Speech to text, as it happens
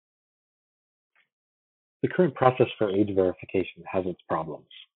The current process for age verification has its problems.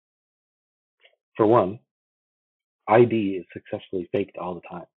 For one, ID is successfully faked all the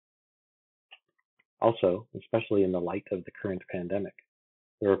time. Also, especially in the light of the current pandemic,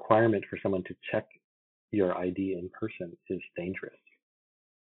 the requirement for someone to check your ID in person is dangerous.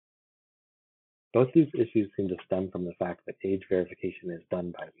 Both these issues seem to stem from the fact that age verification is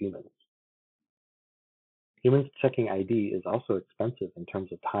done by humans. Humans checking ID is also expensive in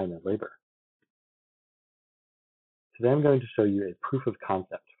terms of time and labor. Today I'm going to show you a proof of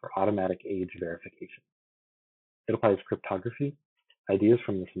concept for automatic age verification. It applies cryptography, ideas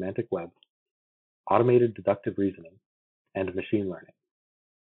from the semantic web, automated deductive reasoning, and machine learning.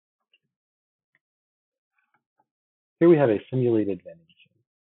 Here we have a simulated vending machine.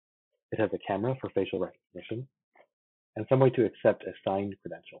 It has a camera for facial recognition and some way to accept a signed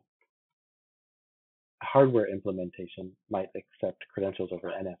credential. A hardware implementation might accept credentials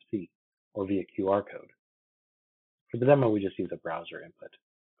over NFC or via QR code. For the demo, we just use a browser input.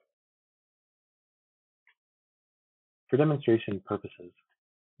 For demonstration purposes,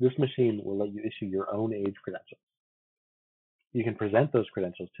 this machine will let you issue your own age credentials. You can present those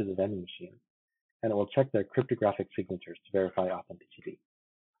credentials to the vending machine, and it will check their cryptographic signatures to verify authenticity.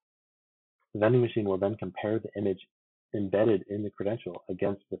 The vending machine will then compare the image embedded in the credential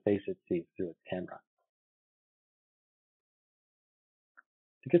against the face it sees through its camera.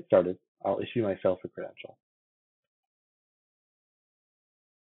 To get started, I'll issue myself a credential.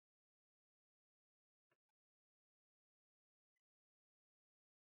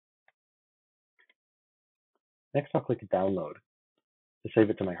 Next, I'll click Download to save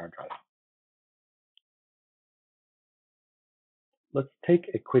it to my hard drive. Let's take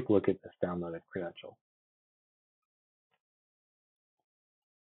a quick look at this downloaded credential.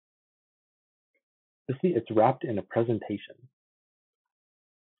 You see, it's wrapped in a presentation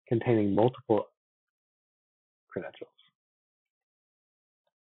containing multiple credentials.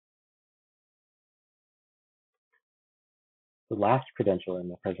 The last credential in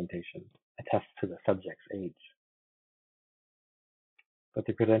the presentation attests to the subject's age, but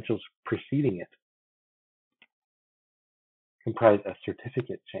the credentials preceding it comprise a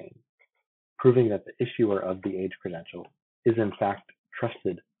certificate chain, proving that the issuer of the age credential is in fact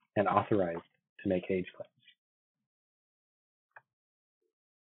trusted and authorized to make age claims.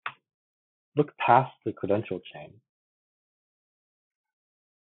 Look past the credential chain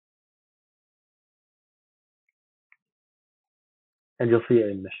and you'll see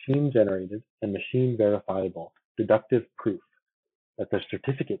a machine-generated and machine-verifiable deductive proof that the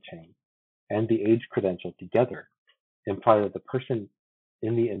certificate chain and the age credential together imply that the person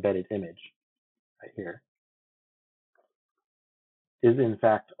in the embedded image, right here, is in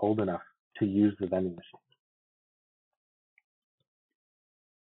fact old enough to use the vending machine.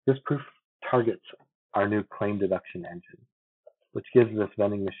 This proof targets our new claim deduction engine, which gives this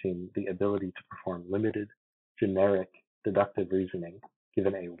vending machine the ability to perform limited, generic deductive reasoning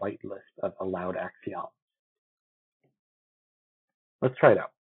given a whitelist of allowed axioms. Let's try it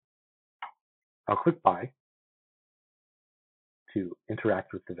out. I'll click Buy to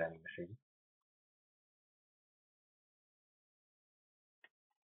interact with the vending machine.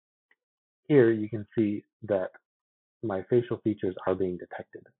 Here you can see that my facial features are being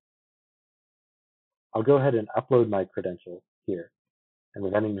detected. I'll go ahead and upload my credentials here, and the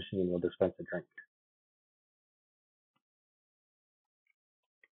vending machine will dispense a drink.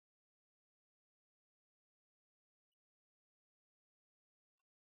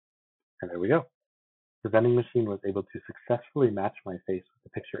 And there we go. The vending machine was able to successfully match my face with the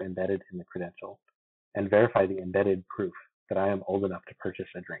picture embedded in the credential and verify the embedded proof that I am old enough to purchase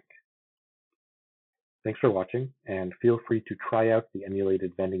a drink. Thanks for watching, and feel free to try out the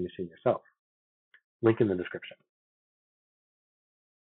emulated vending machine yourself. Link in the description.